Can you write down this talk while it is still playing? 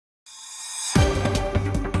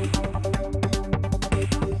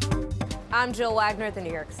I'm Jill Wagner at the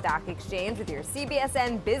New York Stock Exchange with your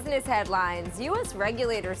CBSN business headlines. U.S.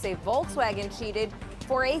 regulators say Volkswagen cheated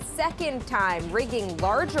for a second time, rigging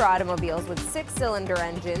larger automobiles with six-cylinder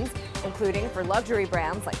engines, including for luxury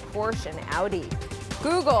brands like Porsche and Audi.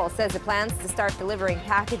 Google says it plans to start delivering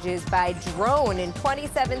packages by drone in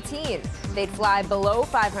 2017. They'd fly below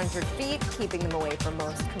 500 feet, keeping them away from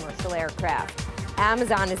most commercial aircraft.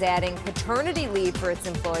 Amazon is adding paternity leave for its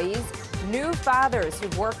employees. New fathers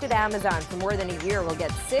who've worked at Amazon for more than a year will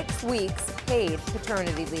get 6 weeks paid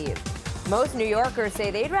paternity leave. Most New Yorkers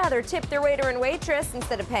say they'd rather tip their waiter and waitress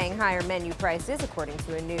instead of paying higher menu prices, according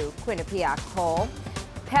to a new Quinnipiac poll.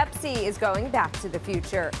 Pepsi is going back to the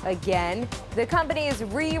future again. The company is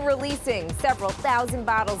re-releasing several thousand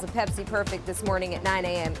bottles of Pepsi Perfect this morning at 9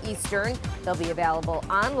 a.m. Eastern. They'll be available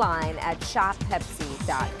online at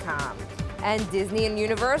shoppepsi.com. And Disney and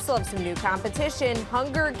Universal have some new competition.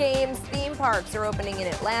 Hunger Games theme parks are opening in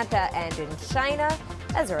Atlanta and in China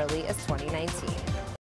as early as 2019.